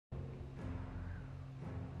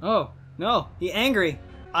Oh, no, he angry.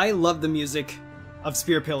 I love the music of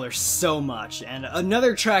Spear Pillar so much, and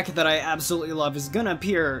another track that I absolutely love is gonna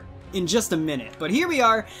appear in just a minute. But here we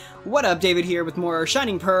are. What up, David here with more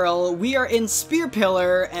Shining Pearl. We are in Spear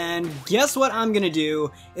Pillar, and guess what I'm gonna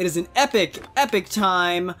do? It is an epic, epic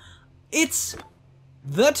time. It's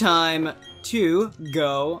the time to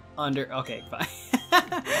go under. Okay, fine.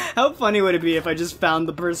 How funny would it be if I just found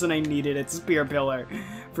the person I needed at Spear Pillar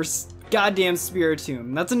for goddamn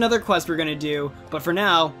Spiritomb? That's another quest we're gonna do, but for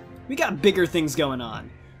now, we got bigger things going on.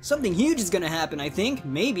 Something huge is gonna happen, I think.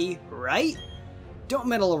 Maybe, right? Don't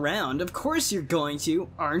meddle around. Of course you're going to,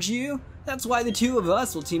 aren't you? That's why the two of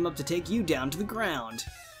us will team up to take you down to the ground.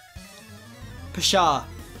 Pshaw.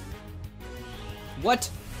 What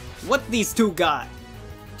these two got?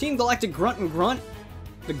 Team Galactic Grunt and Grunt?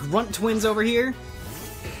 The Grunt twins over here?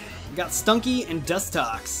 We got Stunky and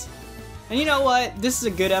Dustox. And you know what? This is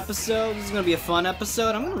a good episode. This is gonna be a fun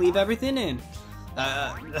episode. I'm gonna leave everything in.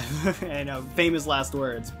 I know, famous last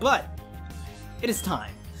words, but it is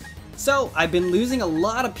time. So, I've been losing a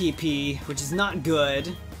lot of PP, which is not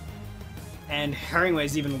good. And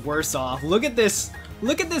Herringway's even worse off. Look at this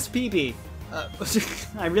PP.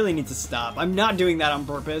 I really need to stop. I'm not doing that on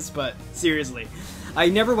purpose, but seriously. I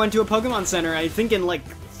never went to a Pokemon Center, I think in like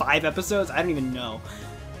 5 episodes, I don't even know.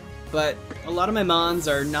 But a lot of my mons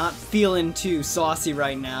are not feeling too saucy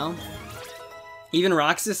right now. Even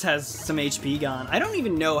Roxas has some HP gone. I don't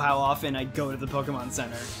even know how often I go to the Pokemon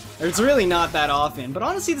Center. It's really not that often, but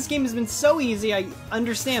honestly this game has been so easy, I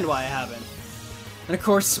understand why I haven't. And of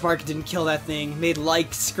course Spark didn't kill that thing, made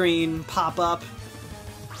like screen pop up,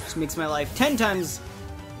 which makes my life 10 times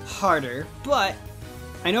harder, but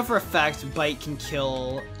I know for a fact Bite can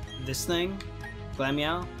kill this thing,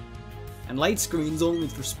 Glameow, and light screen's only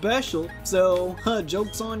for special, so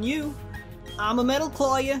joke's on you. I'm a Metal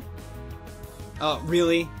Claw ya. Oh,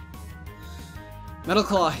 really? Metal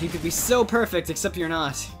Claw, you could be so perfect, except you're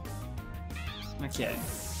not. Okay.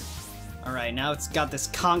 Alright, now it's got this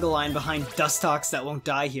conga line behind Dustox that won't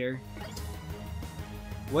die here.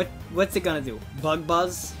 What's it gonna do? Bug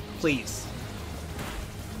Buzz? Please.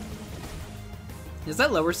 Does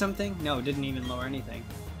that lower something? No, it didn't even lower anything.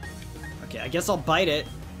 Okay, I guess I'll bite it.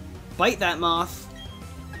 Bite that moth.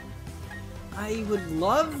 I would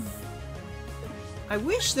love... I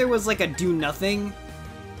wish there was like a do nothing,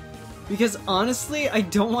 because honestly, I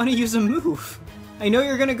don't want to use a move. I know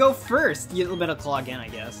you're gonna go first. You Metal Claw again, I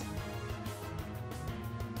guess.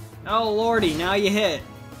 Oh lordy, now you hit.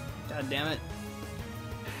 God damn it.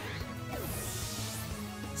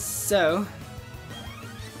 So,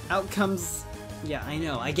 out comes... Yeah, I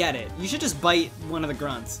know, I get it. You should just bite one of the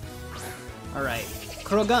grunts. Alright,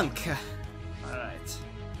 Krogunk. Alright.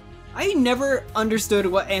 I never understood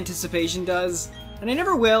what anticipation does. And I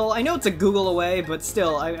never will. I know it's a Google away, but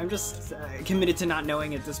still, I'm just committed to not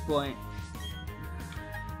knowing at this point.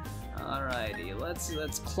 Alrighty,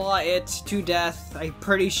 let's claw it to death. I'm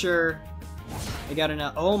pretty sure I got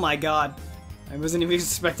enough. Oh my god, I wasn't even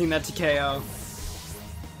expecting that to KO.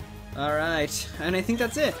 Alright, and I think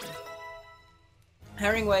that's it.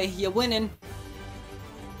 Herringway, you're winning.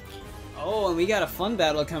 Oh, and we got a fun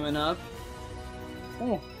battle coming up.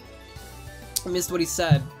 Oh, I missed what he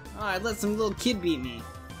said. I let some little kid beat me.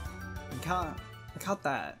 I caught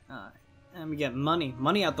that. And we get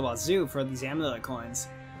money out the wazoo for these amulet coins.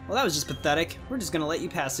 Well, that was just pathetic. We're just gonna let you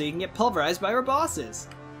pass so you can get pulverized by our bosses.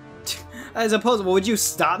 As opposed, well, would you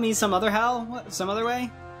stop me some other how? What, some other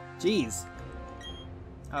way? Jeez.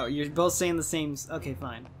 Oh, you're both saying the same. Okay,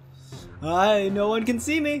 fine. No one can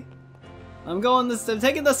see me. I'm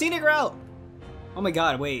taking the scenic route. Oh my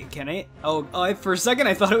god, wait, can I? Oh, for a second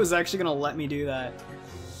I thought it was actually gonna let me do that.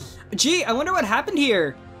 Gee, I wonder what happened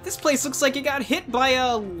here. This place looks like it got hit by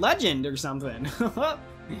a legend or something.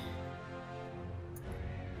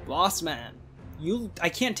 Boss man, I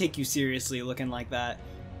can't take you seriously looking like that.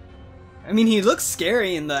 I mean, he looks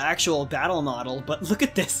scary in the actual battle model, but look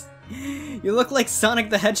at this. You look like Sonic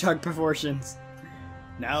the Hedgehog proportions.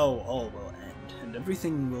 Now all will end, and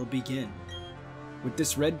everything will begin. With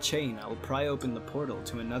this red chain, I will pry open the portal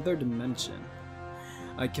to another dimension.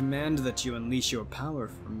 I command that you unleash your power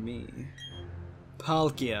from me.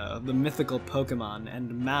 Palkia, the mythical Pokemon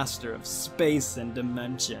and master of space and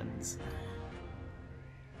dimensions.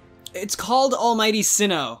 It's called Almighty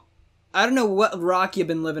Sinnoh. I don't know what rock you've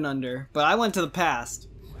been living under, but I went to the past.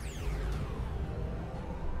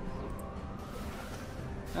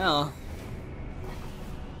 Well,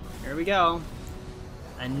 here we go.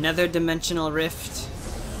 Another dimensional rift.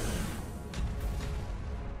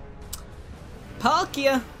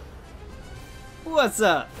 Palkia! What's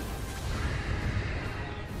up?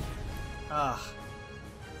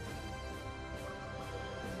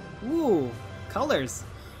 Ooh, colors.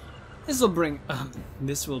 This will bring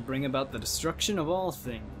about the destruction of all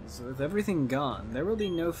things. With everything gone, there will be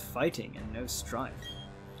no fighting and no strife.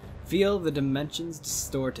 Feel the dimensions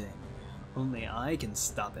distorting. Only I can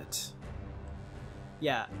stop it.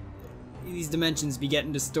 Yeah, these dimensions be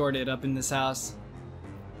getting distorted up in this house.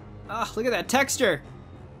 Ah, look at that texture!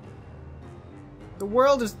 The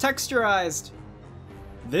world is texturized!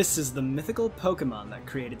 This is the mythical Pokemon that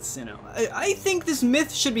created Sinnoh. I think this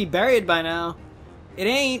myth should be buried by now. It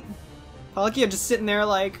ain't. Palkia just sitting there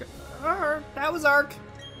like, that was Arc.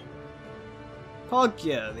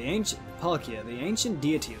 Palkia, the ancient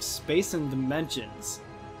deity of space and dimensions.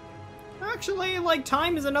 Actually, like,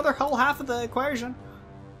 time is another whole half of the equation.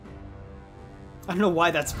 I don't know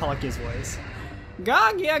why that's Palkia's voice.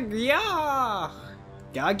 Gagya!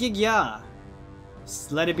 Gagya!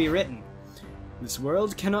 Let it be written. This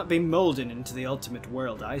world cannot be molded into the ultimate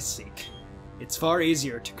world I seek. It's far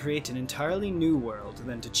easier to create an entirely new world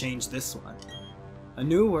than to change this one. A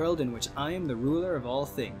new world in which I am the ruler of all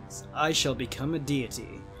things. I shall become a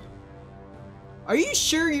deity. Are you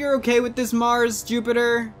sure you're okay with this, Mars,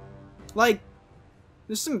 Jupiter? Like,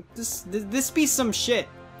 this be some shit.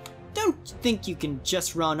 Don't think you can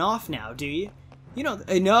just run off now, do you? You don't,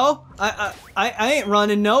 no? I ain't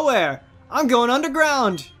running nowhere. I'm going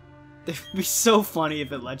underground. It'd be so funny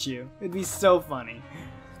if it let you. It'd be so funny.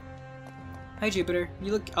 Hi, Jupiter.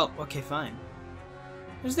 You look... Oh, okay, fine.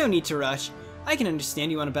 There's no need to rush. I can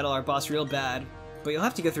understand you want to battle our boss real bad, but you'll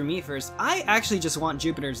have to go through me first. I actually just want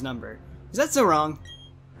Jupiter's number. Is that so wrong?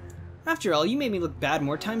 After all, you made me look bad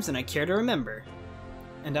more times than I care to remember.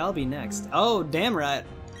 And I'll be next. Oh, damn right.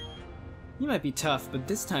 You might be tough, but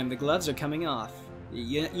this time the gloves are coming off.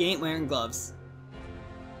 You ain't wearing gloves.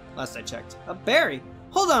 Last I checked. Barry!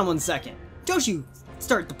 Hold on 1 second. Don't you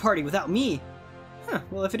start the party without me. Huh,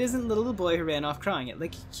 well if it isn't the little boy who ran off crying at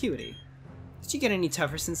Lake Acuity. Did you get any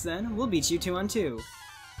tougher since then? We'll beat you 2-on-2.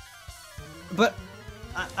 But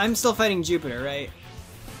I'm still fighting Jupiter, right?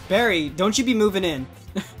 Barry, don't you be moving in.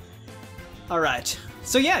 Alright.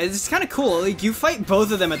 So yeah, it's kind of cool. Like, you fight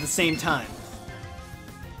both of them at the same time.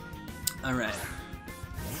 Alright.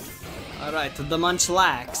 Alright, the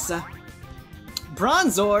Munchlax.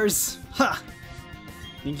 Bronzors! Ha!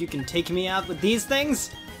 Think you can take me out with these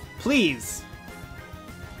things? Please.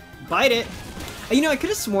 Bite it. You know, I could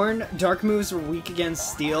have sworn dark moves were weak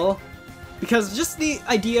against steel, because just the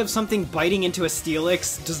idea of something biting into a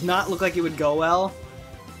Steelix does not look like it would go well.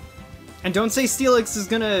 And don't say Steelix is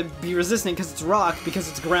gonna be resistant because it's rock, because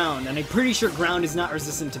it's ground, and I'm pretty sure ground is not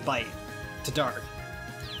resistant to bite, to dark.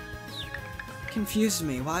 Confused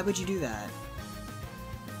me. Why would you do that?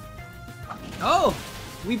 Oh!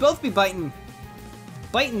 We both be biting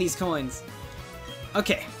these coins.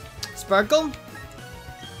 Okay. Sparkle?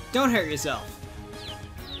 Don't hurt yourself.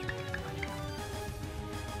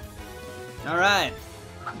 Alright.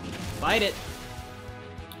 Bite it.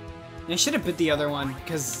 I should have bit the other one,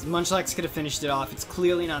 because Munchlax could have finished it off. It's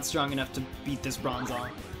clearly not strong enough to beat this Bronzor.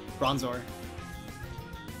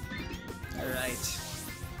 Alright.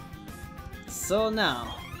 So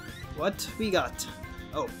now, what we got?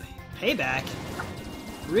 Oh, payback?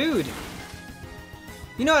 Rude.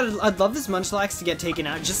 You know, I'd love this Munchlax to get taken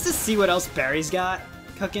out just to see what else Barry's got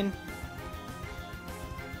cooking.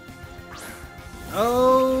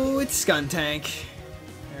 Oh, it's Skuntank.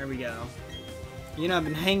 There we go. You know, I've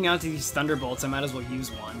been hanging out to these Thunderbolts, I might as well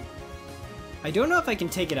use one. I don't know if I can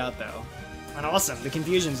take it out, though. And awesome, the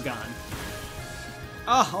confusion's gone.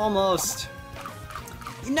 Oh, almost.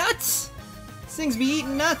 Nuts! These things be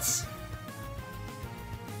eating nuts!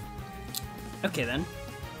 Okay, then.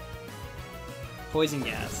 Poison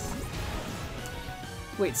gas.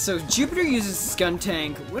 Wait, so Jupiter uses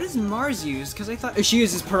Skuntank. What does Mars use? Because I thought... she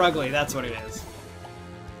uses Perugly, that's what it is.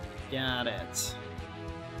 Got it.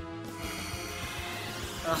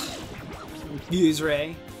 Ugh. Fuse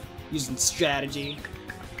Ray. Using strategy.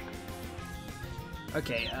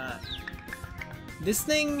 Okay, this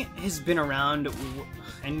thing has been around,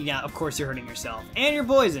 and yeah, of course you're hurting yourself. And you're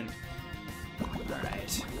poisoned!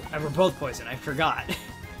 Alright. We're both poisoned, I forgot.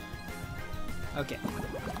 Okay.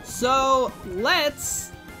 So,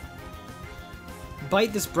 let's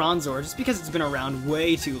bite this Bronzor, just because it's been around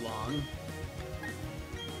way too long.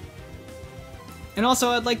 And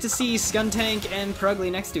also, I'd like to see Skuntank and Perugly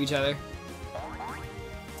next to each other.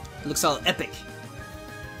 It looks all epic.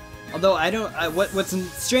 Although I don't, what's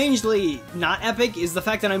strangely not epic is the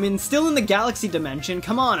fact that I'm still in the Galaxy dimension.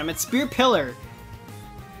 Come on, I'm at Spear Pillar.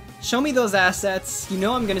 Show me those assets. You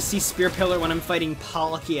know I'm gonna see Spear Pillar when I'm fighting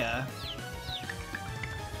Palkia.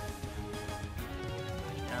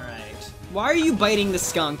 Alright. Why are you biting the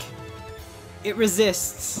skunk? It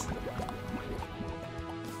resists.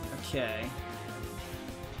 Okay.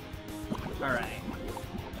 Alright.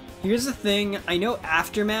 Here's the thing. I know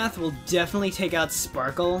Aftermath will definitely take out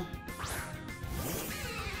Sparkle.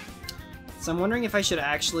 So I'm wondering if I should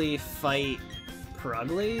actually fight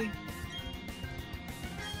Purugly?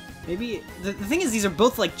 Maybe... The thing is, these are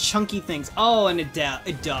both, like, chunky things. Oh, and it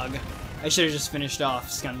dug. I should have just finished off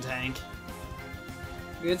Skuntank.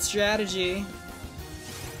 Good strategy.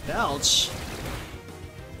 Belch.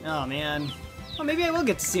 Oh, man. Well, maybe I will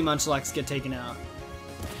get to see Munchlax get taken out.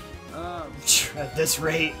 At this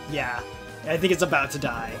rate, yeah. I think it's about to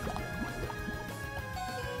die.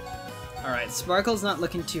 Alright, Sparkle's not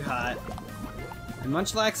looking too hot. And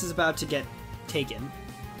Munchlax is about to get taken.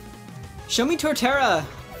 Show me Torterra!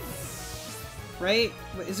 Right?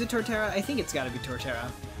 Is it Torterra? I think it's gotta be Torterra.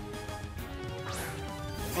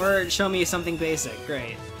 Or show me something basic.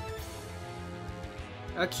 Great.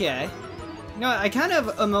 Okay. You know, I kind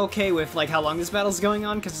of am okay with like how long this battle's going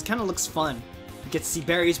on, because it kind of looks fun. You get to see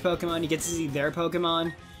Barry's Pokemon, you get to see their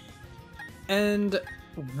Pokemon. And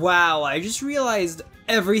wow, I just realized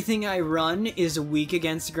everything I run is weak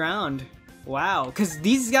against ground. Wow, because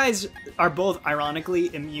these guys are both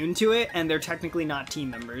ironically immune to it, and they're technically not team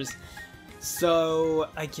members. So,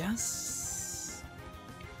 I guess...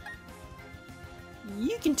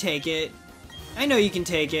 you can take it. I know you can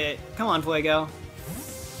take it. Come on, Fuego.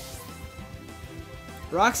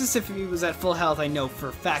 Roxas, if he was at full health, I know for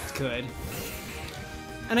a fact could.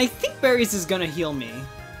 And I think Berries is gonna heal me.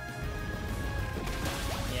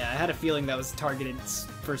 Yeah, I had a feeling that was targeted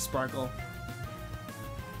for Sparkle.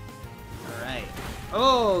 Alright.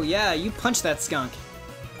 Oh, yeah, you punch that skunk.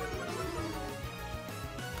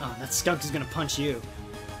 Oh, that skunk is gonna punch you.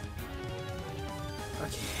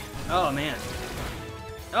 Okay. Oh, man.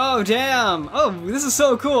 Oh, damn! Oh, this is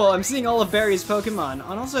so cool! I'm seeing all of Barry's Pokemon.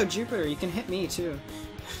 And also, Jupiter, you can hit me, too.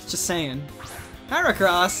 Just saying.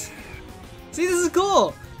 Heracross! See, this is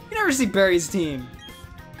cool! You never see Barry's team.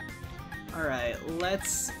 Alright,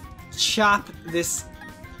 let's chop this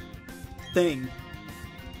thing.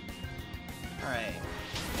 Alright.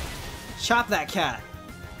 Chop that cat.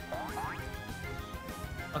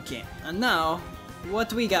 Okay, and now, what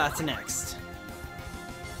do we got next?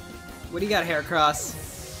 What do you got, Heracross?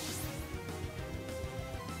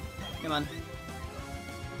 Come on.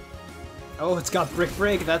 Oh, it's got Brick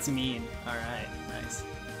Break. That's mean. Alright, nice.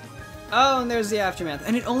 Oh, and there's the Aftermath.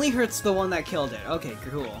 And it only hurts the one that killed it. Okay,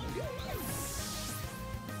 cool.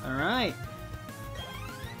 Alright.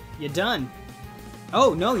 You done.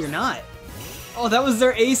 Oh, no, you're not. Oh, that was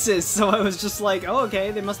their aces, so I was just like, oh, okay,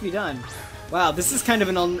 they must be done. Wow, this is kind of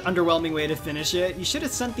an underwhelming way to finish it. You should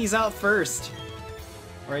have sent these out first.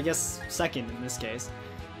 Or I guess second in this case.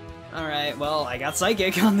 Alright, well, I got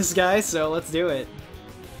Psychic on this guy, so let's do it.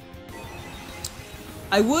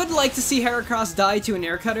 I would like to see Heracross die to an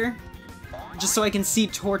Air Cutter, just so I can see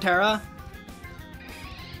Torterra.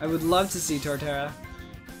 I would love to see Torterra.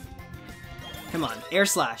 Come on, Air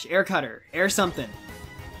Slash, Air Cutter, Air something.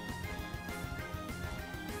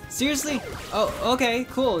 Seriously? Oh, okay,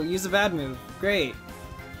 cool, use a bad move. Great.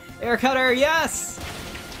 Air Cutter, yes!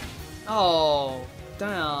 Oh,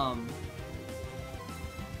 damn.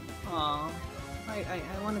 Aw, I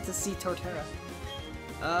wanted to see Torterra.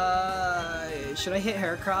 Should I hit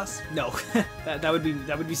Heracross? No, that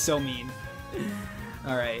would be so mean.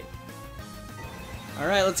 All right,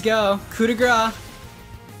 let's go. Coup de grace.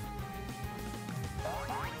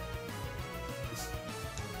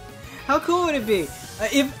 How cool would it be?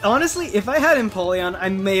 Honestly, if I had Empoleon, I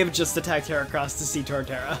may have just attacked Heracross to see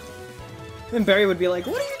Torterra. And Barry would be like,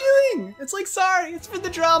 "What are you doing?" It's like, sorry, it's for the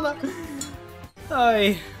drama.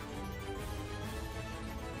 Ay.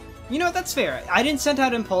 You know what, that's fair. I didn't send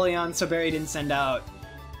out Empoleon, so Barry didn't send out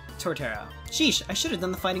Torterra. Sheesh, I should have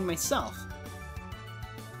done the fighting myself.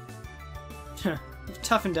 You've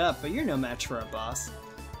toughened up, but you're no match for our boss.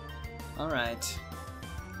 Alright.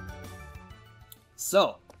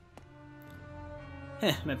 So.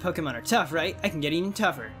 My Pokemon are tough, right? I can get even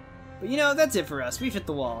tougher. But you know, that's it for us. We've hit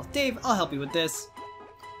the wall. Dave, I'll help you with this.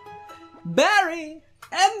 Barry!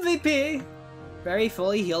 MVP! Barry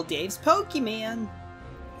fully healed Dave's Pokemon.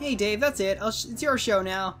 Hey Dave, that's it. It's your show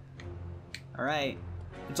now. Alright.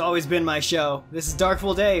 It's always been my show. This is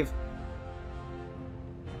DarkfoolDave.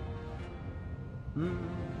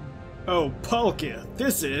 Oh, Palkia,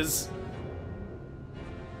 this is...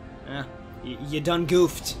 You done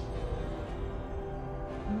goofed.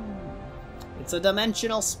 It's a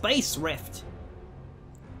dimensional space rift.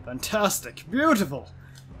 Fantastic, beautiful.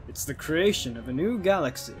 It's the creation of a new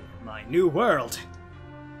galaxy, my new world.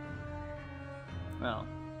 Well,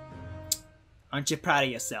 aren't you proud of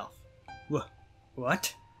yourself?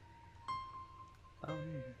 What?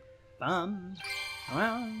 Bum.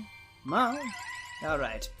 Mom.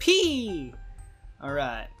 Alright. P!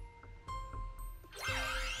 Alright.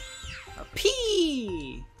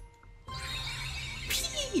 P!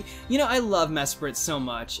 P! You know, I love Mesprit so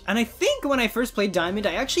much. And I think when I first played Diamond,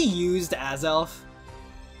 I actually used Azelf.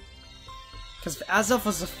 Because Azelf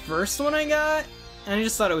was the first one I got, and I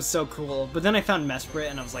just thought it was so cool. But then I found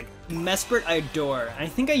Mesprit, and I was like, Mesprit I adore. And I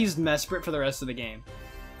think I used Mesprit for the rest of the game.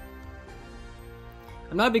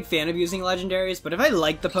 I'm not a big fan of using legendaries, but if I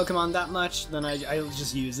like the Pokemon that much, then I'll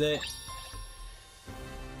just use it.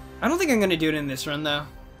 I don't think I'm going to do it in this run, though.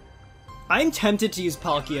 I'm tempted to use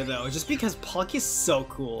Palkia, though, just because Palkia is so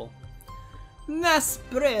cool.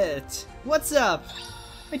 Mesprit! What's up?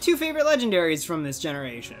 My two favorite legendaries from this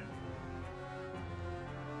generation.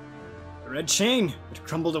 The red chain, it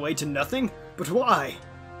crumbled away to nothing? But why?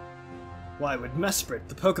 Why would Mesprit,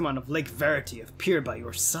 the Pokemon of Lake Verity, appear by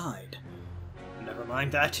your side? Never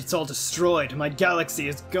mind that, it's all destroyed. My galaxy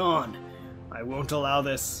is gone. I won't allow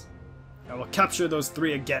this. I will capture those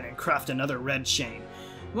three again and craft another red chain.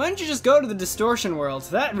 Why don't you just go to the distortion world?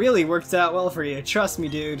 That really worked out well for you, trust me,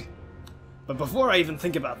 dude. But before I even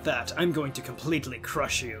think about that, I'm going to completely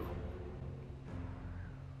crush you.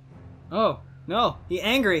 Oh, no, he's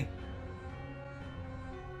angry.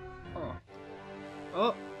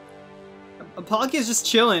 Oh. Palkia's just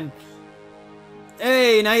chilling.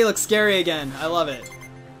 Hey, now you look scary again. I love it.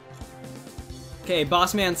 Okay,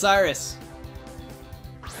 Boss Man Cyrus.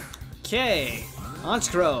 Okay,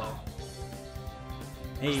 Honchkrow.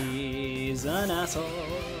 He's an asshole.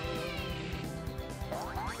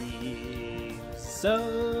 He's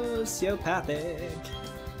sociopathic.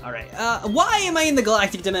 Alright, why am I in the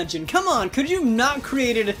Galactic Dimension? Come on, could you not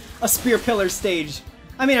created a Spear Pillar stage?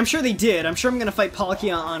 I mean, I'm sure they did. I'm sure I'm gonna fight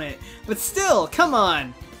Palkia on it. But still, come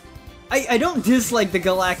on. I don't dislike the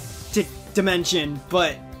Galactic Dimension,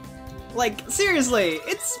 but, like, seriously,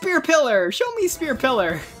 it's Spear Pillar. Show me Spear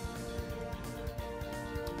Pillar.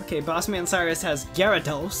 Okay, Bossman Cyrus has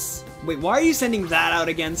Gyarados. Wait, why are you sending that out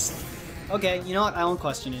against... Okay, you know what? I won't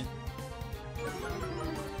question it.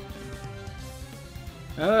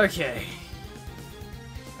 Okay.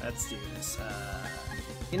 Let's do this.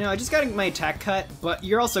 You know, I just got my attack cut, but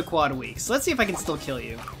you're also quad weak, so let's see if I can still kill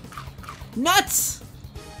you. Nuts!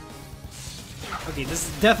 Okay, this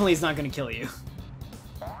definitely is not going to kill you.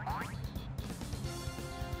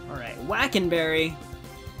 Alright, Wackenberry.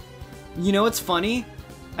 You know what's funny?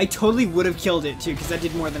 I totally would have killed it too, because that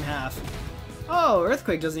did more than half. Oh,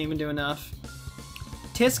 Earthquake doesn't even do enough.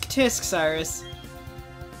 Tisk tisk, Cyrus.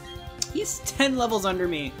 He's 10 levels under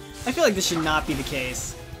me. I feel like this should not be the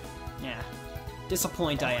case. Yeah.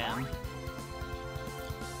 Disappoint I am.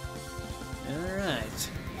 Alright.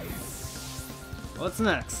 What's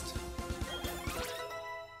next?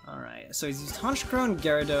 Alright, so he's used Honchkrow and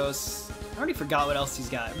Gyarados. I already forgot what else he's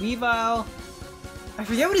got. Weavile. I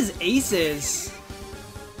forget what his ace is.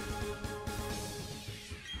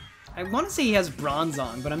 I want to say he has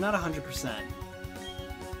Bronzong, but I'm not 100%.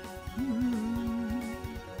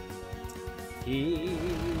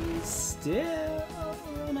 He's still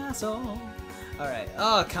an asshole. Alright,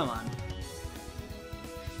 oh, come on.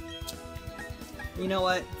 You know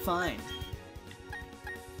what? Fine.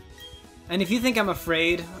 And if you think I'm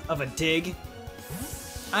afraid of a dig,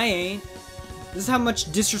 I ain't. This is how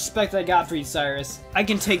much disrespect I got for you, Cyrus. I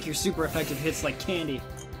can take your super effective hits like candy.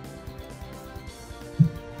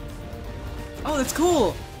 Oh, that's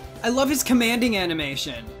cool! I love his commanding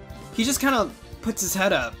animation. He just kind of puts his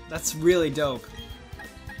head up. That's really dope.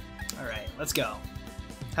 Alright, let's go.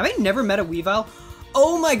 Have I never met a Weavile?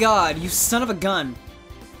 Oh my god, you son of a gun.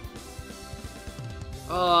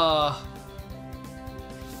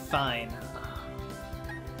 Fine.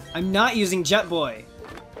 I'm not using Jet Boy.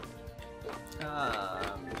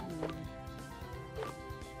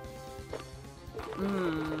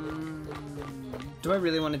 Do I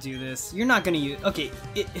really want to do this? You're not gonna use... Okay,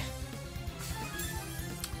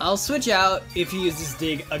 I'll switch out if he uses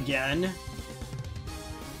Dig again.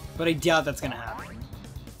 But I doubt that's gonna happen.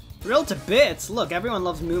 Thrilled to bits! Look, everyone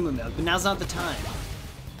loves Moo Moo Milk, but now's not the time.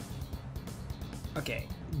 Okay,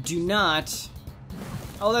 do not...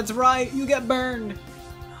 Oh, that's right, you get burned!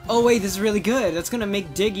 Oh wait, this is really good. That's gonna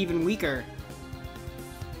make Dig even weaker.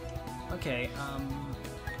 Okay,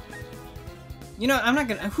 you know, I'm not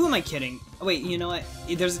gonna... Who am I kidding? Oh, wait, you know what?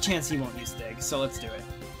 There's a chance he won't use Dig, so let's do it.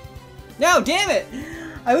 No, damn it!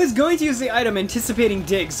 I was going to use the item anticipating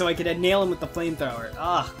Dig so I could nail him with the flamethrower.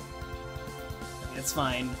 Ah. It's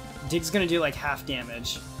fine. Dig's gonna do like half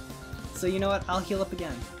damage. So you know what? I'll heal up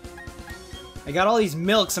again. I got all these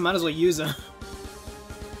milks, I might as well use them.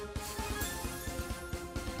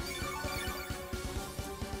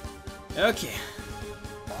 Okay.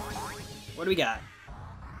 What do we got?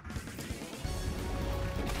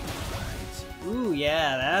 Ooh,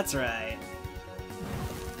 yeah, that's right.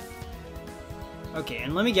 Okay,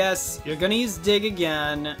 and let me guess, you're gonna use Dig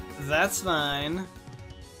again. That's fine.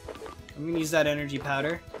 I'm gonna use that energy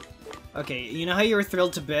powder. Okay, you know how you were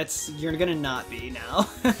thrilled to bits? You're gonna not be now.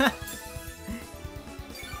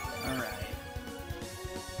 Alright.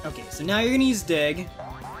 Okay, so now you're gonna use Dig.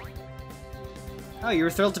 Oh, you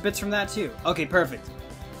were thrilled to bits from that too. Okay, perfect.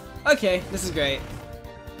 Okay, this is great.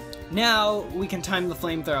 Now we can time the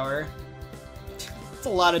flamethrower. It's a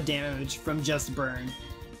lot of damage from just burn.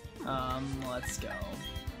 Let's go.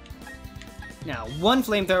 Now, one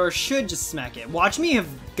flamethrower should just smack it. Watch me have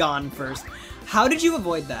gone first. How did you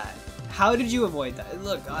avoid that? How did you avoid that?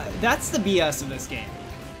 Look, that's the BS of this game.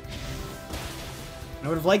 I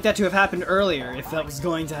would have liked that to have happened earlier if that was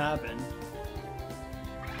going to happen.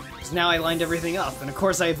 Because now I lined everything up, and of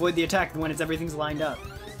course I avoid the attack when everything's lined up.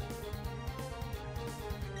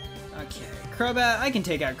 Okay, Crobat, I can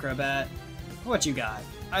take out Crobat. What you got?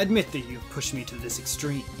 I admit that you've pushed me to this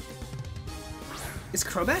extreme. Is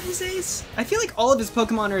Crobat his ace? I feel like all of his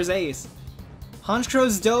Pokemon are his ace.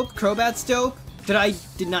 Honchkro's dope, Crobat's dope.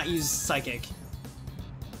 Did not use Psychic.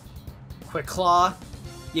 Quick Claw.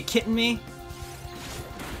 You kidding me?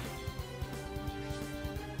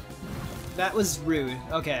 That was rude.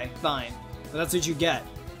 Okay, fine. But that's what you get.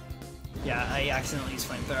 Yeah, I accidentally used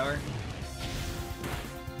Flamethrower.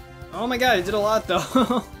 Oh my god, it did a lot though.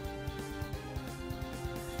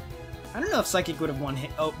 I don't know if Psychic would have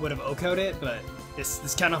would have OHKO'd it, but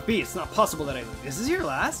this cannot be. It's not possible that I lose. Is this your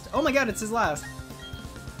last? Oh my god, it's his last.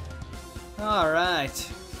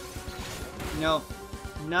 Alright. No.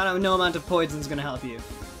 No amount of poison's gonna help you.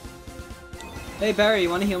 Hey Barry, you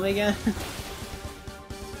wanna heal me again?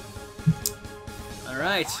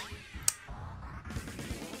 Alright.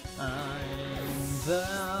 I'm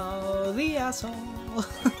the asshole.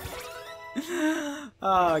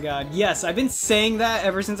 Oh god, yes, I've been saying that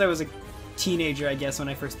ever since I was a teenager, I guess, when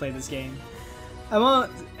I first played this game. I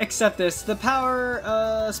won't accept this. The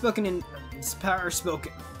power spoken.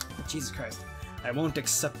 Jesus Christ. I won't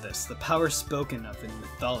accept this. The power spoken of in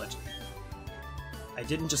mythology. I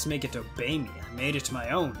didn't just make it obey me, I made it my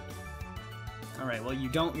own. Alright, well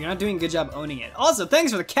you're not doing a good job owning it. Also,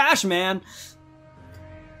 thanks for the cash, man!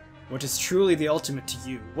 What is truly the ultimate to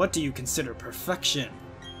you? What do you consider perfection?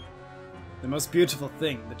 The most beautiful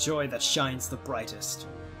thing, the joy that shines the brightest.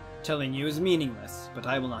 Telling you is meaningless, but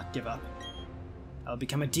I will not give up. I'll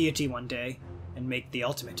become a deity one day, and make the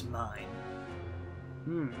ultimate mine.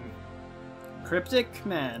 Cryptic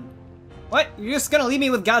man. What? You're just gonna leave me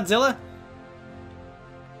with Godzilla?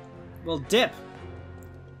 Well, dip.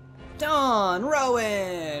 Dawn,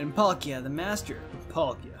 Rowan, Palkia, the master.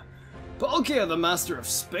 Palkia, the master of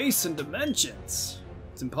space and dimensions.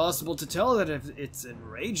 It's impossible to tell that if it's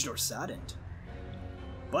enraged or saddened.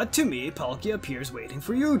 But to me, Palkia appears waiting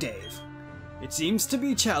for you, Dave. It seems to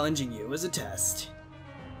be challenging you as a test.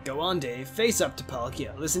 Go on, Dave, face up to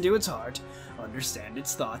Palkia, listen to its heart, understand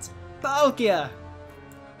its thoughts. Palkia!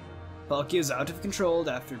 Palkia is out of control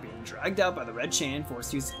after being dragged out by the red chain and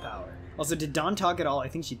forced to use its power. Also, did Dawn talk at all? I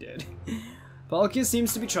think she did. Palkia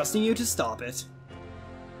seems to be trusting you to stop it.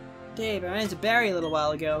 Dave, I ran into Barry a little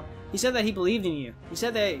while ago. He said that he believed in you. He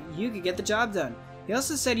said that you could get the job done. He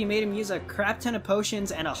also said you made him use a crap ton of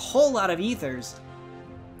potions and a whole lot of ethers.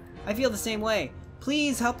 I feel the same way.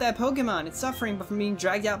 Please help that Pokemon. It's suffering from being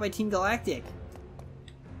dragged out by Team Galactic.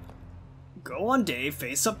 Go on, Dave.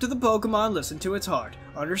 Face up to the Pokemon. Listen to its heart.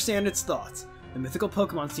 Understand its thoughts. The mythical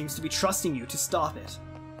Pokemon seems to be trusting you to stop it.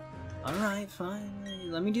 Alright, fine.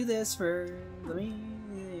 Let me do this for...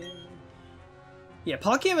 Yeah,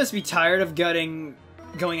 Palkia must be tired of going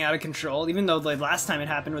out of control, even though the last time it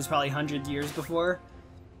happened was probably 100 years before.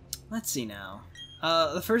 Let's see now.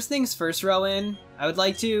 The first things first, Rowan. I would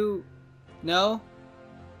like to... No?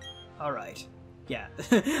 Alright. Yeah.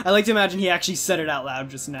 I like to imagine he actually said it out loud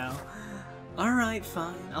just now. Alright,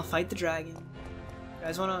 fine. I'll fight the dragon. You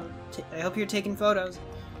guys wanna... I hope you're taking photos.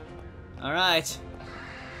 Alright.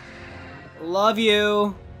 Love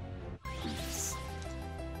you! Peace.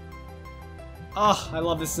 Oh, I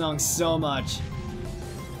love this song so much.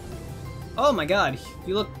 Oh my god,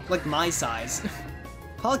 you look like my size.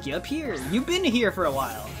 Palkia, up here. You've been here for a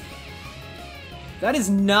while. That is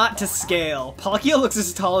not to scale. Palkia looks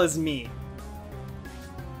as tall as me.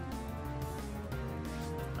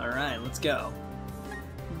 Alright, let's go.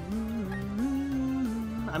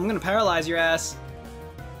 I'm gonna paralyze your ass.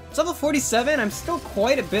 It's level 47, I'm still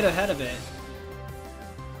quite a bit ahead of it.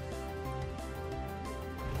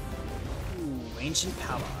 Ooh, ancient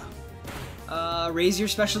power. Raise your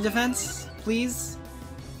special defense, please.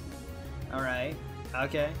 Alright.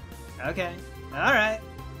 Okay. Okay. Alright.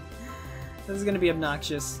 This is gonna be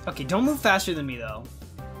obnoxious. Okay, don't move faster than me, though.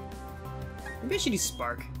 Maybe I should use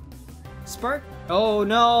Spark. Spark? Oh,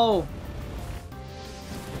 no!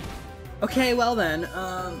 Okay, well then,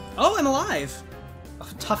 oh, I'm alive! Oh,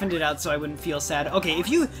 toughened it out so I wouldn't feel sad. Okay, if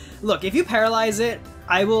you paralyze it,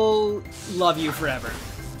 I will love you forever.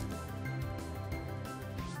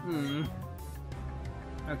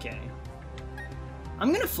 Okay.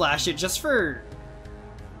 I'm gonna flash it just for...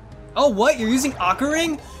 Oh, what? You're using Aqua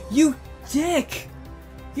Ring? You dick!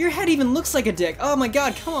 Your head even looks like a dick. Oh my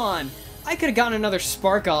god, come on! I could've gotten another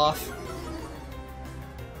Spark off.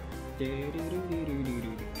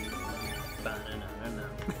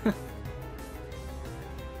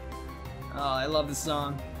 Oh, I love this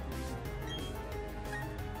song.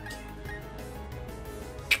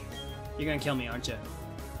 You're gonna kill me, aren't you?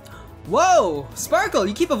 Whoa! Sparkle,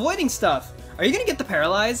 you keep avoiding stuff! Are you gonna get the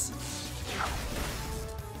paralyze?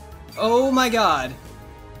 Oh my god.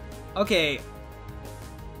 Okay.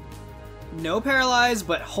 No paralyze,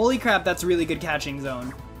 but holy crap, that's a really good catching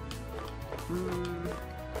zone.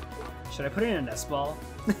 Should I put it in a nest ball?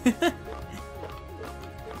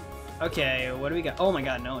 Okay, what do we got? Oh my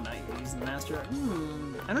god, no, not using the master.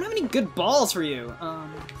 I don't have any good balls for you.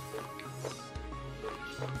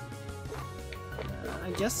 I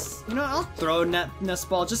guess, you know, I'll throw a nest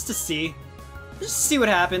ball just to see. Just to see what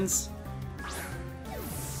happens.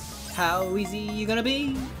 How easy you gonna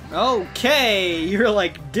be? Okay, you're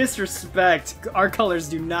like, disrespect. Our colors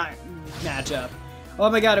do not match up. Oh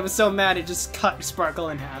my god, it was so mad it just cut Sparkle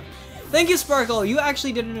in half. Thank you, Sparkle, you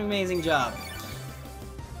actually did an amazing job.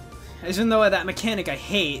 Even though that mechanic I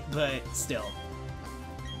hate, but still.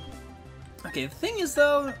 Okay, the thing is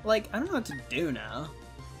though, like, I don't know what to do now.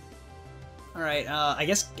 Alright, I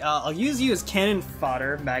guess I'll use you as cannon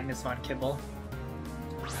fodder, Magnus von Kibble.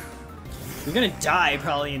 You're gonna die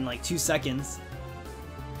probably in like 2 seconds.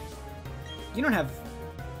 You don't have...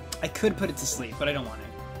 I could put it to sleep, but I don't want it.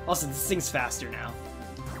 Also, this thing's faster now.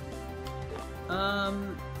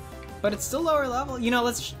 But it's still lower level. You know,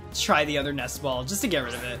 let's try the other nest ball, just to get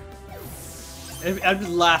rid of it. I'd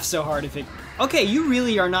laugh so hard if it... Okay, you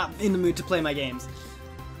really are not in the mood to play my games.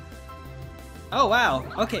 Oh, wow.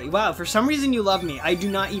 Okay, wow. For some reason you love me. I do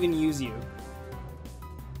not even use you.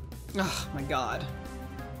 Oh, my god.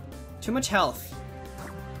 Too much health.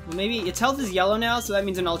 Well, maybe its health is yellow now, so that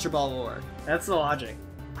means an Ultra Ball will work. That's the logic.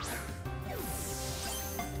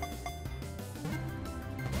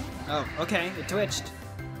 Oh, okay. It twitched.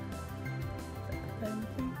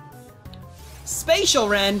 Spatial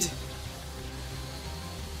Rend!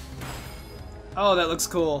 Oh, that looks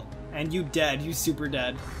cool. And you dead. You super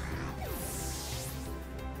dead.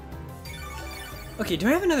 Okay, do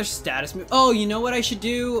I have another status move? Oh, you know what I should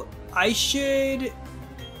do? I should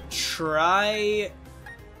try...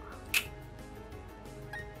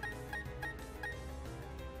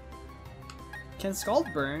 Can Scald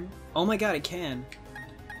burn? Oh my god, it can.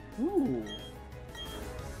 Ooh.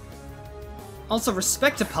 Also,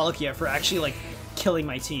 respect to Palkia for actually, like, killing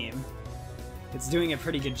my team. It's doing a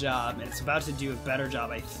pretty good job, and it's about to do a better job,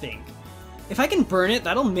 I think. If I can burn it,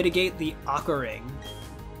 that'll mitigate the Aqua Ring.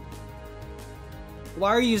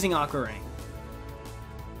 Why are you using Aqua Ring?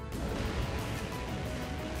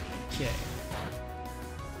 Okay.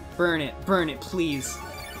 Burn it, please.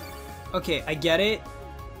 Okay, I get it.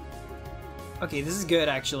 Okay, this is good,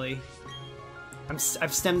 actually.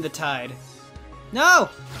 I've stemmed the tide. No!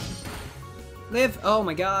 Live! Oh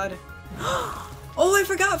my god. Oh, I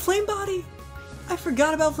forgot Flame Body! I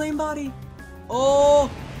forgot about Flame Body!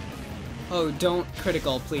 Oh! Oh, don't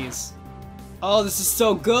critical, please. Oh, this is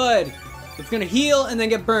so good! It's gonna heal and then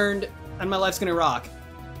get burned, and my life's gonna rock.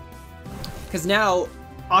 Because now,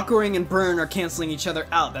 Aqua Ring and Burn are canceling each other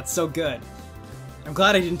out. That's so good. I'm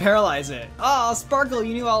glad I didn't paralyze it. Oh, Sparkle,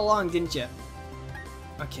 you knew all along, didn't you?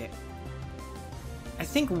 Okay. I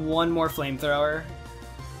think one more Flamethrower.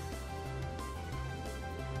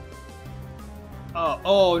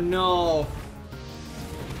 Oh no!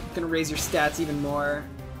 Gonna raise your stats even more.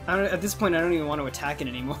 At this point, I don't even want to attack it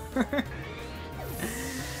anymore.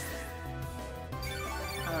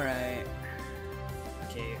 Alright.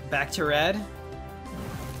 Okay, back to red.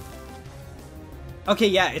 Okay,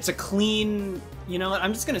 yeah, it's a clean... You know what?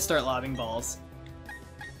 I'm just gonna start lobbing balls.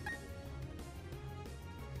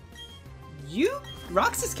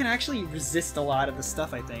 Roxas can actually resist a lot of the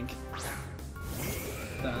stuff, I think.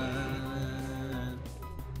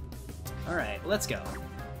 Alright, let's go.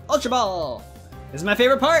 Ultra Ball! This is my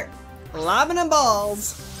favorite part! Lobbing them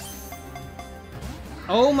balls!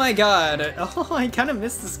 Oh my god. Oh, I kind of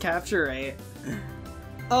missed this capture rate.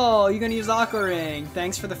 Oh, you're gonna use Aqua Ring.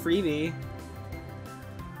 Thanks for the freebie.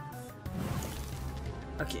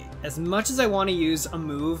 Okay, as much as I want to use a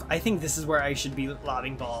move, I think this is where I should be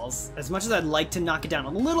lobbing balls. As much as I'd like to knock it down a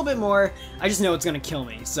little bit more, I just know it's gonna kill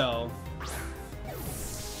me, so...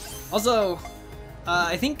 Also,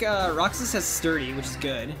 I think Roxas has Sturdy, which is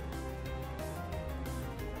good.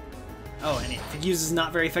 Oh, and if it uses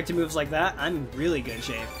not very effective moves like that, I'm in really good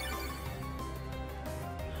shape.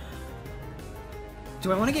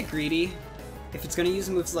 Do I want to get greedy? If it's going to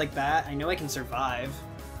use moves like that, I know I can survive.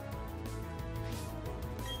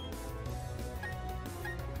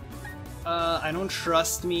 I don't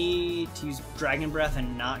trust me to use Dragon Breath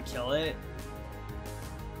and not kill it.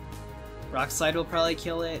 Rock Slide will probably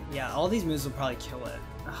kill it. Yeah, all these moves will probably kill it.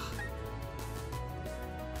 Ugh.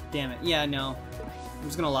 Damn it. Yeah, no. I'm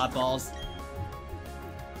just gonna lob balls.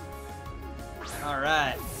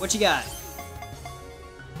 Alright, what you got?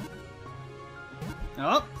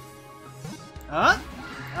 Oh! Oh!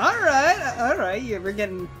 Alright,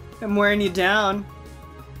 I'm wearing you down.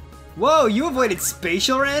 Whoa, you avoided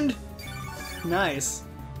Spatial Rend? Nice.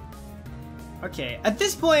 Okay, at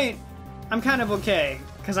this point, I'm kind of okay,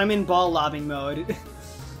 because I'm in ball lobbing mode.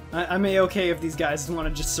 I'm a-okay if these guys want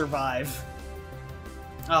to just survive.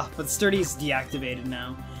 Oh, but Sturdy's deactivated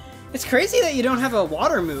now. It's crazy that you don't have a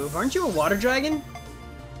water move. Aren't you a water dragon?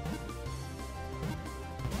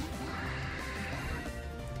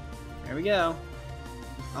 There we go.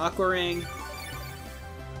 Aqua Ring.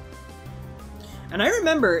 And I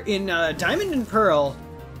remember in Diamond and Pearl,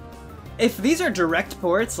 if these are direct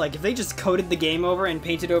ports, like if they just coded the game over and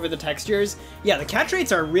painted over the textures, yeah, the catch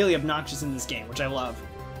rates are really obnoxious in this game, which I love.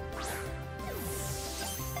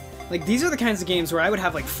 Like, these are the kinds of games where I would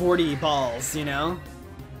have like 40 balls, you know?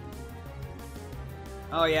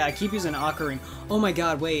 Oh yeah, I keep using Aqua Ring. Oh my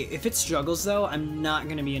god, wait, if it struggles though, I'm not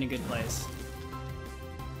gonna be in a good place.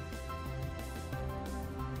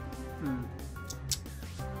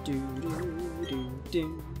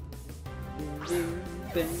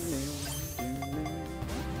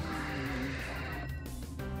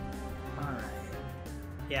 Alright.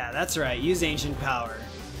 Yeah, that's right, use Ancient Power.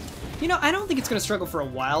 You know, I don't think it's gonna struggle for a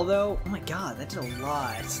while though. Oh my god, that did a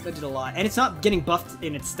lot. That did a lot. And it's not getting buffed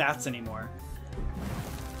in its stats anymore.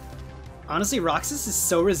 Honestly, Roxas is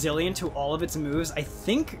so resilient to all of its moves, I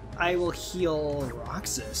think I will heal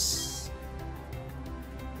Roxas.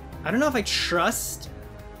 I don't know if I trust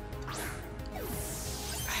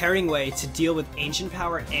Herringway to deal with Ancient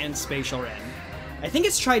Power and Spatial Rend. I think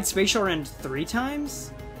it's tried Spatial Rend 3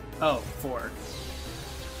 times? Oh, 4.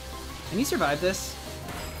 Can you survive this?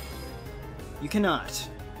 You cannot.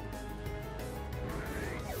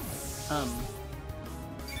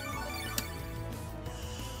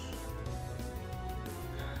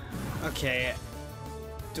 Okay.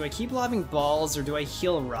 Do I keep lobbing balls or do I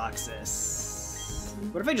heal Roxas?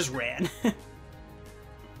 What if I just ran?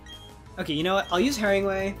 Okay, you know what? I'll use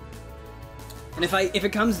Herringway. And if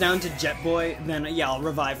it comes down to Jet Boy, then yeah, I'll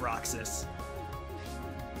revive Roxas.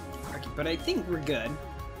 Okay, but I think we're good.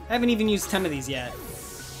 I haven't even used 10 of these yet.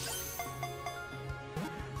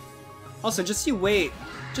 Also, just you wait.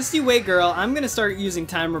 Just you wait, girl. I'm gonna start using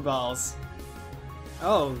timer balls.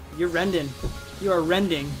 Oh, you're rending. You are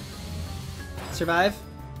rending. Survive?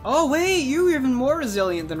 Oh, wait! You're even more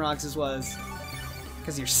resilient than Roxas was.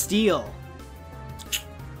 Because you're steel.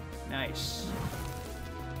 Nice.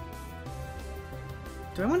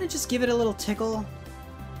 Do I want to just give it a little tickle?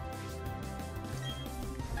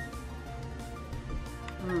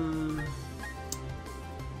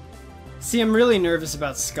 See, I'm really nervous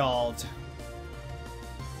about Scald.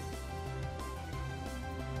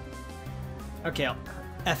 Okay,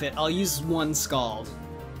 F it. I'll use one Scald.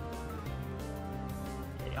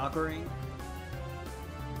 Okay, Aqua Ring.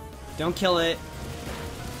 Don't kill it.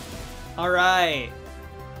 Alright.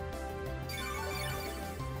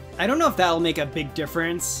 I don't know if that'll make a big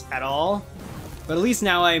difference at all, but at least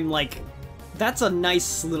now I'm like, that's a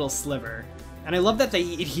nice little sliver. And I love that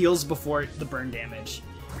it heals before the burn damage.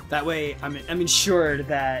 That way, I'm ensured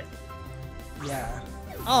that, yeah.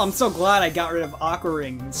 Oh, I'm so glad I got rid of Aqua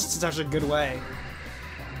Ring in such a good way.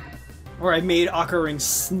 Or I made Aqua Ring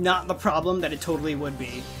not the problem that it totally would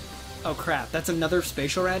be. Oh crap, that's another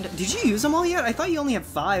Spatial Rend? Did you use them all yet? I thought you only had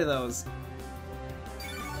 5 of those.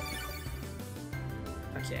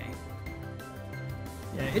 Okay.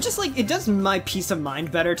 Yeah, it just like, it does my peace of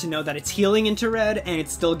mind better to know that it's healing into red and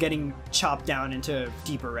it's still getting chopped down into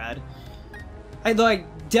deeper red. Though I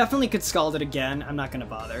definitely could Scald it again, I'm not gonna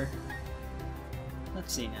bother.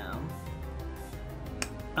 Let's see now.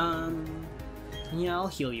 Yeah, I'll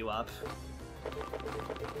heal you up.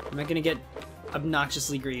 I'm not gonna get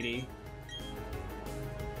obnoxiously greedy.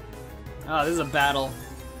 Oh, this is a battle.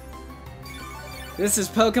 This is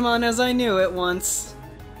Pokemon as I knew it once.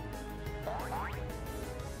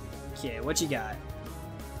 Okay, what you got?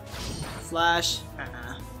 Slash.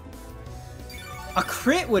 A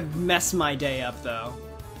crit would mess my day up, though.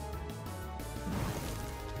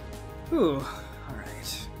 Ooh,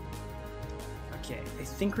 alright. Okay, I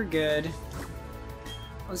think we're good.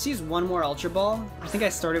 Let's use one more Ultra Ball. I think I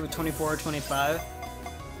started with 24 or 25.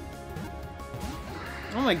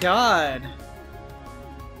 Oh my god!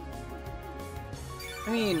 I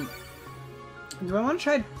mean, do I want to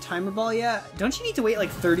try Timer Ball yet? Don't you need to wait like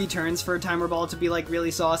 30 turns for a Timer Ball to be like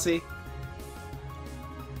really saucy?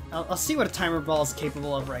 I'll see what a Timer Ball is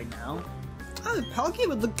capable of right now. Oh, Palkia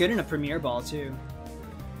would look good in a Premier Ball too.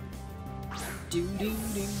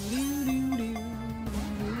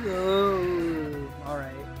 Oh,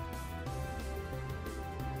 alright.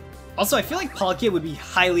 Also, I feel like Palkia would be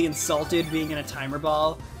highly insulted being in a Timer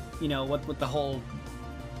Ball. You know, with the whole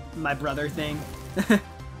my brother thing.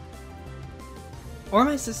 Or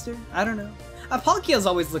my sister, I don't know. Palkia's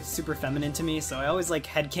always looked super feminine to me, so I always like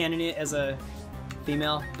headcanon it as a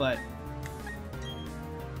female, but...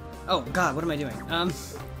 Oh god, what am I doing?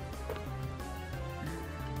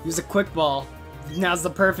 Use a Quick Ball. Now's the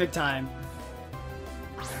perfect time.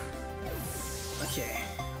 Okay,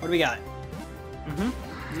 what do we got?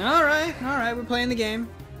 Alright, we're playing the game.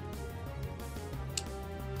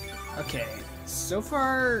 Okay, so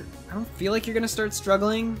far, I don't feel like you're gonna start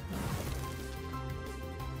struggling.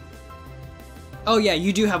 Oh yeah,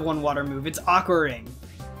 you do have one water move. It's Aqua Ring.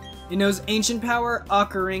 It knows Ancient Power,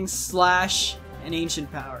 Aqua Ring, Slash, and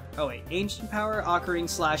Ancient Power. Oh wait, Ancient Power, Aqua Ring,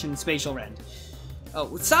 Slash, and Spatial Rend.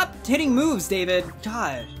 Oh, stop hitting moves, David!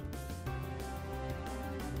 God.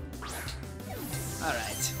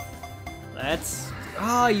 Alright. Let's...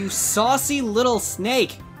 Oh, you saucy little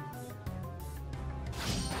snake!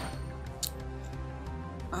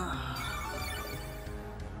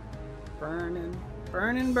 Burning,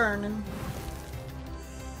 burning, burning.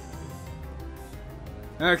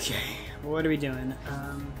 Okay, what are we doing?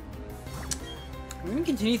 I'm gonna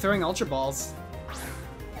continue throwing Ultra Balls.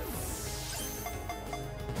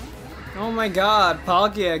 Oh my god,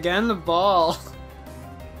 Palkia, again the ball!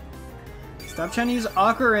 Stop trying to use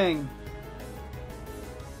Aqua Ring!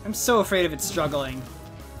 I'm so afraid of it struggling.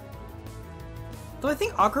 Though I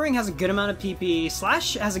think Aqua Ring has a good amount of PP,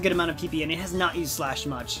 Slash has a good amount of PP, and it has not used Slash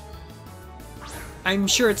much. I'm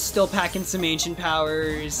sure it's still packing some Ancient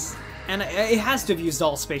Powers, and it has to have used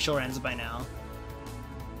all Spatial Rends by now.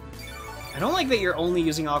 I don't like that you're only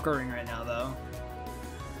using Aqua Ring right now, though.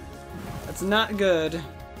 That's not good.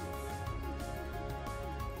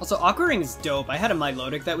 Also, Aqua Ring is dope. I had a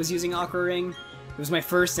Milotic that was using Aqua Ring. It was my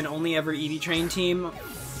first and only ever EV Train team.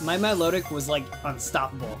 My Milotic was, like,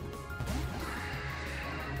 unstoppable.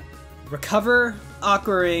 Recover,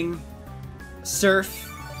 Aqua Ring, Surf.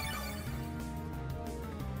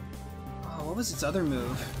 Oh, what was its other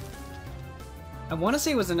move? I want to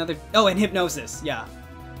say it was another... Oh, and Hypnosis, yeah.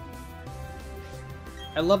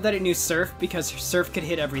 I love that it knew Surf because Surf could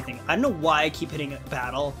hit everything. I don't know why I keep hitting it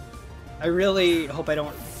Battle. I really hope I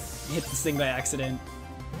don't hit this thing by accident.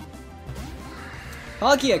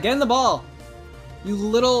 Palkia, get in the ball! You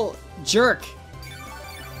little jerk!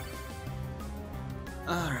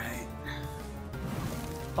 Alright.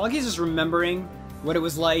 Palkia's just remembering what it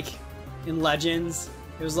was like in Legends.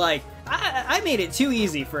 It was like, I made it too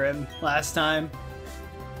easy for him last time.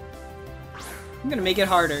 I'm gonna make it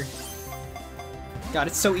harder. God,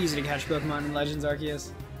 it's so easy to catch Pokemon in Legends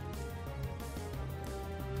Arceus.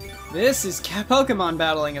 This is Pokemon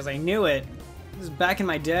battling as I knew it. This is back in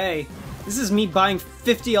my day. This is me buying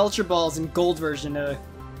 50 Ultra Balls in Gold version to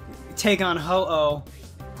take on Ho-Oh.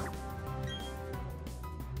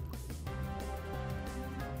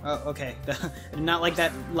 Oh, okay. I did not like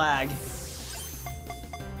that lag.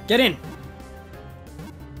 Get in!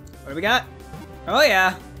 What do we got? Oh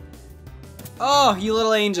yeah! Oh, you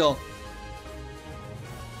little angel!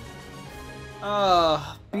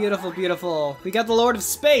 Oh, beautiful, beautiful. We got the Lord of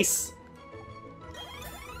Space!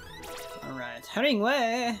 Alright, heading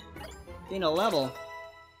way. Gain a level.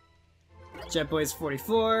 Jetboy's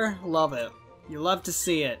 44. Love it. You love to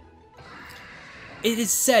see it. It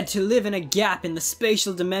is said to live in a gap in the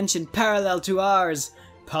spatial dimension parallel to ours.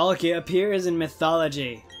 Palkia appears in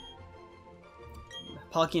mythology.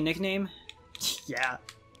 Palkia nickname? Yeah.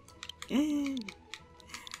 You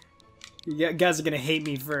guys are gonna hate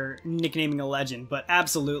me for nicknaming a legend, but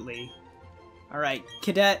absolutely. Alright,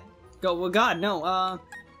 Cadet. Go. Well, God, no,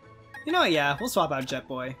 you know what, yeah, we'll swap out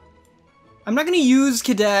Jetboy. I'm not gonna use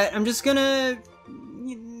Cadet. I'm just gonna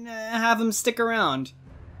have him stick around.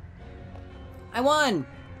 I won!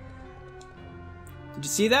 Did you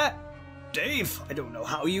see that? Dave, I don't know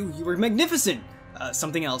how you were magnificent.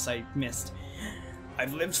 Something else I missed.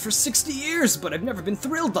 I've lived for 60 years, but I've never been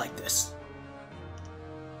thrilled like this.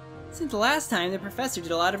 Since the last time, the professor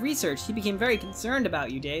did a lot of research. He became very concerned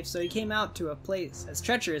about you, Dave, so he came out to a place as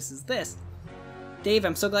treacherous as this. Dave,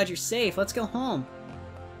 I'm so glad you're safe. Let's go home.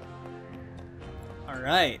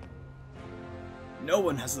 Alright. No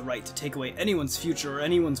one has the right to take away anyone's future or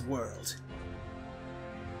anyone's world.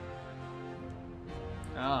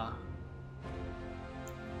 Ah.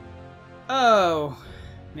 Oh,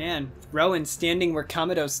 man. Rowan standing where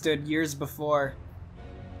Kamado stood years before.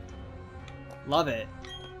 Love it.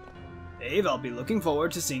 Dave, I'll be looking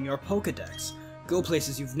forward to seeing your Pokedex. Go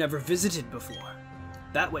places you've never visited before.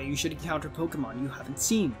 That way you should encounter Pokemon you haven't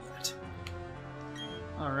seen yet.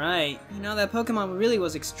 Alright. You know, that Pokemon really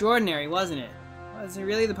was extraordinary, wasn't it? Was it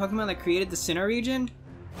really the Pokemon that created the Sinnoh region?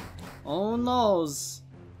 Oh noes.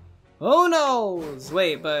 Oh noes!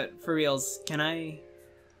 Wait, but for reals, can I?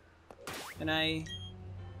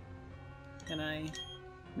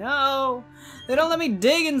 No! They don't let me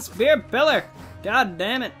dig in Spear Pillar! God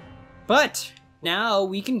damn it. But now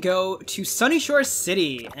we can go to Sunyshore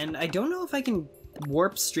City, and I don't know if I can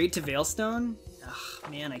warp straight to Veilstone.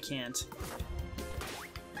 Ugh, man, I can't.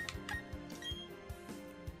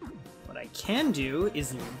 What I can do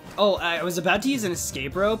is... Oh, I was about to use an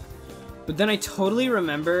escape rope, but then I totally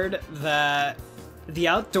remembered that the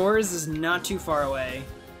outdoors is not too far away.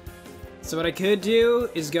 So what I could do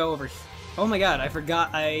is go over... Oh my god, I forgot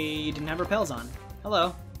I didn't have repels on.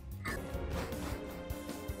 Hello.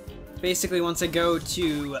 Basically, once I go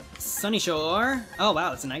to Sunyshore... Oh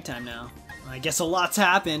wow, it's nighttime now. I guess a lot's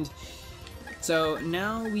happened. So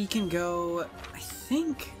now we can go... I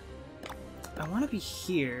think... I want to be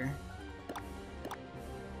here.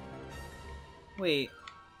 Wait,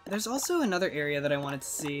 there's also another area that I wanted to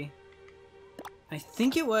see. I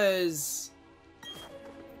think it was...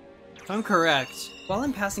 If I'm correct, while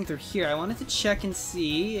I'm passing through here, I wanted to check and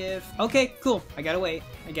see if... Okay, cool. I gotta wait.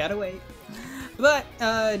 I gotta wait. But,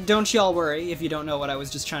 don't y'all worry if you don't know what I was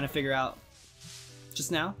just trying to figure out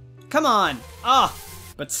just now. Come on! Ah!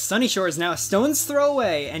 But Sunyshore is now a stone's throw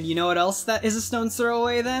away, and you know what else that is a stone's throw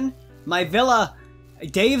away then? My villa!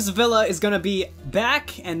 Dave's villa is gonna be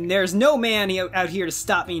back, and there's no man out here to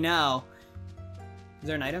stop me now. Is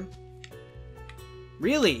there an item?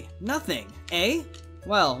 Really? Nothing, eh?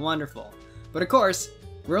 Well, wonderful. But of course,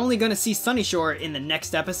 we're only gonna see Sunyshore in the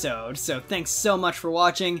next episode, so thanks so much for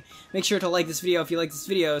watching. Make sure to like this video if you like this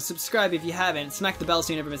video, subscribe if you haven't, smack the bell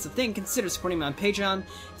so you never miss a thing, consider supporting me on Patreon.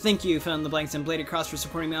 Thank you, Fill in the Blanks and Bladed Cross for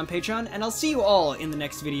supporting me on Patreon, and I'll see you all in the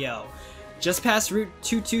next video. Just past Route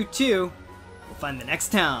 222, we'll find the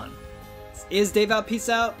next town. This is Dave out, peace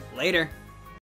out, later.